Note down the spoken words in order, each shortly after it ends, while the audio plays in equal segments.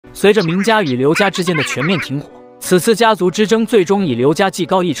随着明家与刘家之间的全面停火，此次家族之争最终以刘家技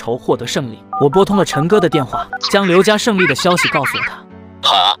高一筹获得胜利。我拨通了陈哥的电话，将刘家胜利的消息告诉了他。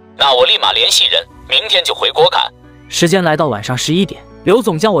好啊，那我立马联系人，明天就回果敢。时间来到晚上11点，刘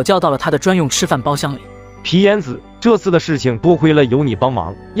总将我叫到了他的专用吃饭包厢里。皮炎紫，这次的事情多亏了有你帮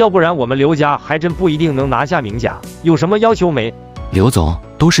忙，要不然我们刘家还真不一定能拿下明家。有什么要求没？刘总，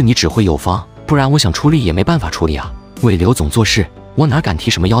都是你指挥有方，不然我想出力也没办法处理啊。为刘总做事，我哪敢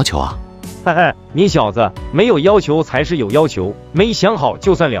提什么要求啊？你小子没有要求才是有要求，没想好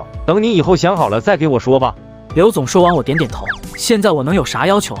就算了，等你以后想好了再给我说吧。刘总说完，我点点头。现在我能有啥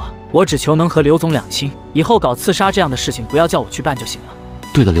要求啊？我只求能和刘总两清，以后搞刺杀这样的事情不要叫我去办就行了。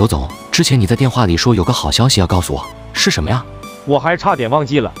对了，刘总，之前你在电话里说有个好消息要告诉我，是什么呀？我还差点忘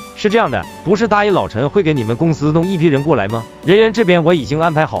记了，是这样的，不是答应老陈会给你们公司弄一批人过来吗？人员这边我已经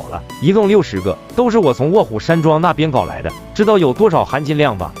安排好了，一共60个，都是我从卧虎山庄那边搞来的，知道有多少含金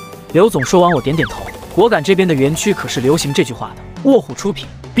量吧？刘总说完，我点点头。果敢这边的园区可是流行这句话的，卧虎出品，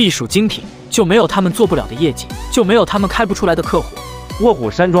必属精品，就没有他们做不了的业绩，就没有他们开不出来的客户。卧虎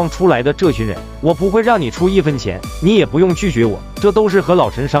山庄出来的这群人，我不会让你出1分钱，你也不用拒绝我，这都是和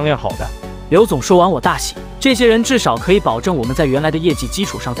老陈商量好的。刘总说完，我大喜，这些人至少可以保证我们在原来的业绩基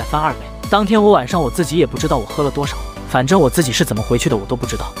础上再翻2倍。当天我晚上我自己也不知道我喝了多少，反正我自己是怎么回去的我都不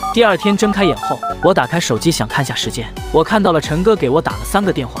知道。第二天睁开眼后，我打开手机想看下时间，我看到了陈哥给我打了3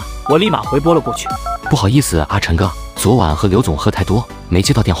个电话，我立马回拨了过去。不好意思啊，陈哥，昨晚和刘总喝太多，没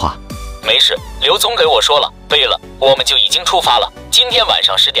接到电话。没事，刘总给我说了。对了，我们就已经出发了，今天晚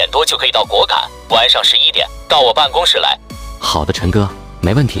上10点多就可以到果敢，晚上11点到我办公室来。好的，陈哥，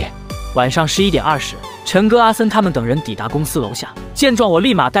没问题。晚上11点20，陈哥、阿森他们等人抵达公司楼下，见状我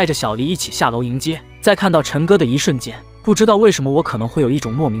立马带着小黎一起下楼迎接。在看到陈哥的一瞬间，不知道为什么我可能会有一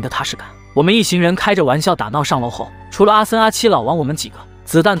种莫名的踏实感。我们一行人开着玩笑打闹上楼后，除了阿森、阿七、老王我们几个，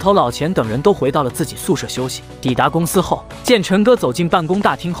子弹头、老钱等人都回到了自己宿舍休息。抵达公司后，见陈哥走进办公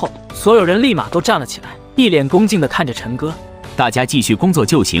大厅后，所有人立马都站了起来，一脸恭敬地看着陈哥。大家继续工作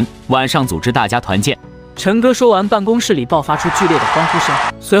就行，晚上组织大家团建。陈哥说完，办公室里爆发出剧烈的欢呼声。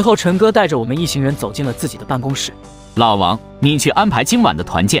随后，陈哥带着我们一行人走进了自己的办公室。老王，你去安排今晚的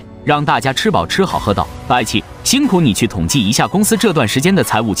团建，让大家吃饱吃好喝到。白起，辛苦你去统计一下公司这段时间的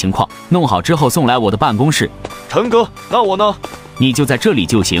财务情况，弄好之后送来我的办公室。陈哥，那我呢？你就在这里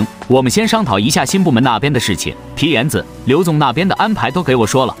就行。我们先商讨一下新部门那边的事情。皮炎子、刘总那边的安排都给我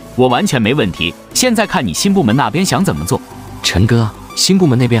说了，我完全没问题。现在看你新部门那边想怎么做。陈哥，新部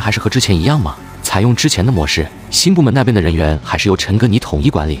门那边还是和之前一样吗？采用之前的模式，新部门那边的人员还是由陈哥你统一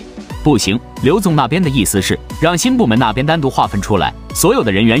管理。不行，刘总那边的意思是让新部门那边单独划分出来，所有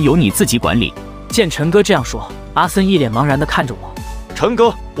的人员由你自己管理。见陈哥这样说，阿森一脸茫然地看着我。陈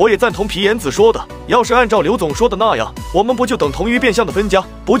哥，我也赞同皮炎子说的，要是按照刘总说的那样，我们不就等同于变相的分家，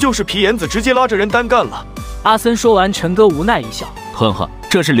不就是皮炎子直接拉着人单干了？阿森说完，陈哥无奈一笑，呵呵，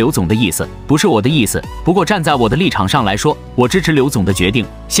这是刘总的意思，不是我的意思。不过站在我的立场上来说，我支持刘总的决定。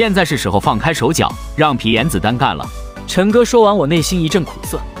现在是时候放开手脚，让皮炎子单干了。陈哥说完，我内心一阵苦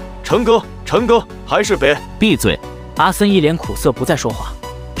涩。陈哥，还是别闭嘴。阿森一脸苦涩，不再说话。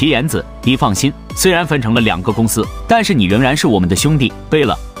皮炎子，你放心，虽然分成了2个公司，但是你仍然是我们的兄弟。对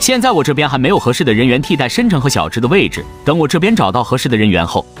了，现在我这边还没有合适的人员替代深成和小智的位置，等我这边找到合适的人员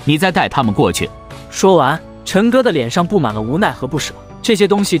后，你再带他们过去。说完，陈哥的脸上布满了无奈和不舍。这些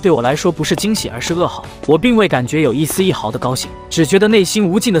东西对我来说不是惊喜，而是噩耗。我并未感觉有一丝一毫的高兴，只觉得内心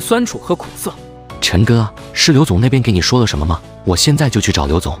无尽的酸楚和苦涩。陈哥，是刘总那边给你说了什么吗？我现在就去找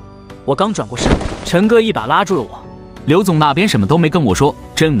刘总。我刚转过身，陈哥一把拉住了我。刘总那边什么都没跟我说，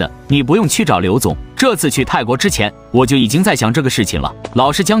真的，你不用去找刘总。这次去泰国之前，我就已经在想这个事情了。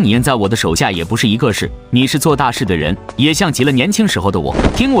老是将你摁在我的手下也不是一个事，你是做大事的人，也像极了年轻时候的我。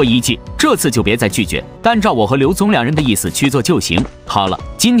听我一句，这次就别再拒绝，单照我和刘总2人的意思去做就行。好了，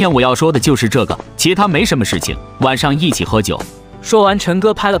今天我要说的就是这个，其他没什么事情，晚上一起喝酒。说完，陈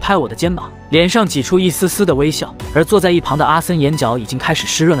哥拍了拍我的肩膀，脸上挤出一丝丝的微笑，而坐在一旁的阿森眼角已经开始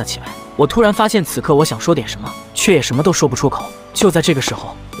湿润了起来。我突然发现，此刻我想说点什么，却也什么都说不出口。就在这个时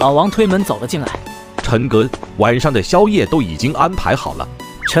候，老王推门走了进来。陈哥，晚上的宵夜都已经安排好了。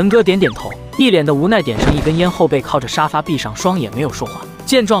陈哥点点头，一脸的无奈，点上一根烟后背靠着沙发，闭上双眼没有说话。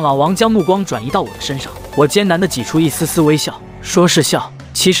见状，老王将目光转移到我的身上，我艰难地挤出一丝丝微笑，说是笑，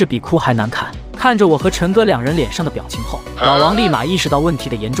其实比哭还难看。看着我和陈哥2人脸上的表情后，老王立马意识到问题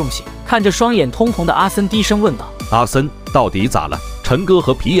的严重性，看着双眼通红的阿森低声问道：阿森，到底咋了？陈哥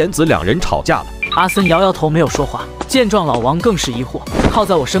和皮炎子2人吵架了。阿森摇摇头没有说话。见状，老王更是疑惑，靠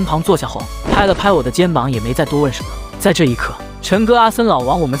在我身旁坐下后，拍了拍我的肩膀，也没再多问什么。在这一刻，陈哥、阿森、老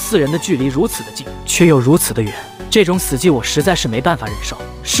王，我们4人的距离如此的近，却又如此的远，这种死寂我实在是没办法忍受。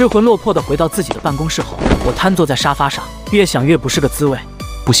失魂落魄地回到自己的办公室后，我瘫坐在沙发上，越想越不是个滋味。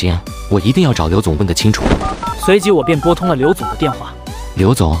不行，我一定要找刘总问个清楚。随即我便拨通了刘总的电话。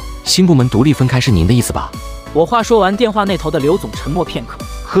刘总，新部门独立分开是您的意思吧？我话说完，电话那头的刘总沉默片刻。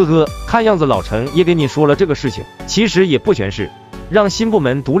呵呵，看样子老陈也给你说了这个事情，其实也不全是。让新部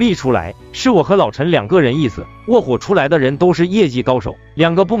门独立出来，是我和老陈两个人意思。卧虎出来的人都是业绩高手，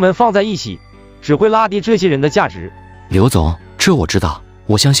两个部门放在一起，只会拉低这些人的价值。刘总，这我知道，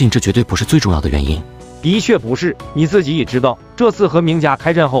我相信这绝对不是最重要的原因。的确不是，你自己也知道，这次和明家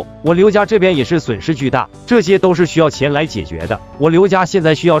开战后，我刘家这边也是损失巨大，这些都是需要钱来解决的。我刘家现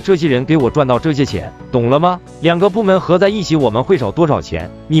在需要这些人给我赚到这些钱，懂了吗？两个部门合在一起，我们会少多少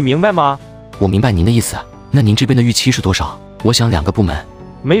钱？你明白吗？我明白您的意思，那您这边的预期是多少？我想两个部门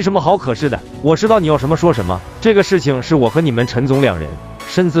没什么好可是的，我知道你要什么说什么。这个事情是我和你们陈总两人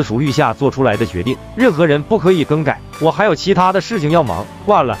深思熟虑下做出来的决定，任何人不可以更改。我还有其他的事情要忙，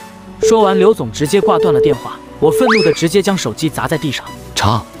挂了。说完，刘总直接挂断了电话。我愤怒的直接将手机砸在地上。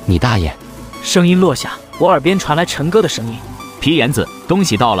吵你大爷！声音落下，我耳边传来陈哥的声音：“皮炎子，东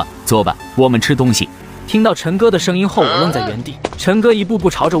西到了，坐吧，我们吃东西。”听到陈哥的声音后，我愣在原地。陈哥一步步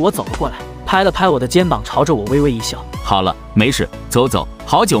朝着我走了过来，拍了拍我的肩膀，朝着我微微一笑：“好了，没事，走走。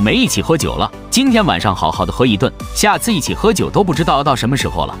好久没一起喝酒了，今天晚上好好的喝一顿，下次一起喝酒都不知道要到什么时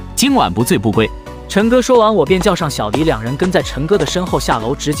候了。今晚不醉不归。”陈哥说完，我便叫上小黎，两人跟在陈哥的身后下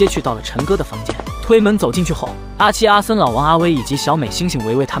楼，直接去到了陈哥的房间。推门走进去后，阿七、阿森、老王、阿威以及小美、星星、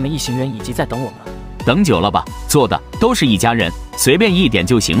维维他们一行人已经在等我们了。等久了吧？坐的都是一家人，随便一点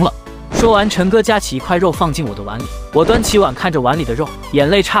就行了。说完，陈哥夹起一块肉放进我的碗里，我端起碗看着碗里的肉，眼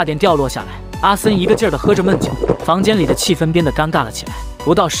泪差点掉落下来。阿森一个劲儿地喝着闷酒，房间里的气氛变得尴尬了起来。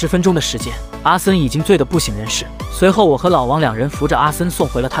不到10分钟的时间，阿森已经醉得不省人事。随后，我和老王两人扶着阿森送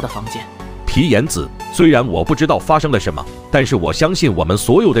回了他的房间。皮炎子，虽然我不知道发生了什么，但是我相信我们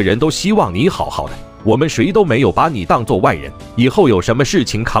所有的人都希望你好好的。我们谁都没有把你当作外人，以后有什么事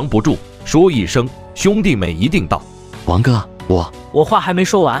情扛不住，说一声，兄弟们一定到。王哥，我话还没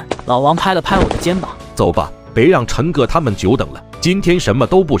说完，老王拍了拍我的肩膀：“走吧，别让陈哥他们久等了。今天什么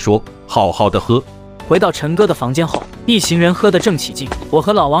都不说，好好的喝。”回到陈哥的房间后，一行人喝得正起劲。我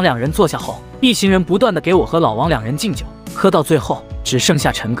和老王两人坐下后，一行人不断地给我和老王两人敬酒，喝到最后只剩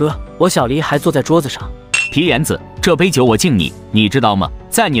下陈哥，我小黎还坐在桌子上。皮炎子，这杯酒我敬你，你知道吗？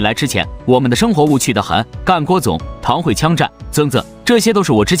在你来之前，我们的生活无趣得很，干郭总、堂会枪战、这些都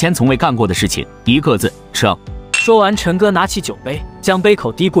是我之前从未干过的事情。一个字，撑。说完，陈哥拿起酒杯，将杯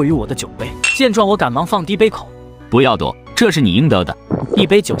口递过于我的酒杯。见状，我赶忙放低杯口。不要躲，这是你应得的。一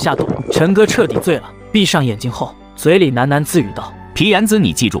杯酒下肚，陈哥彻底醉了，闭上眼睛后，嘴里喃喃自语道：“皮炎子，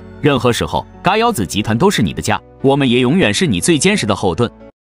你记住，任何时候，嘎腰子集团都是你的家，我们也永远是你最坚实的后盾。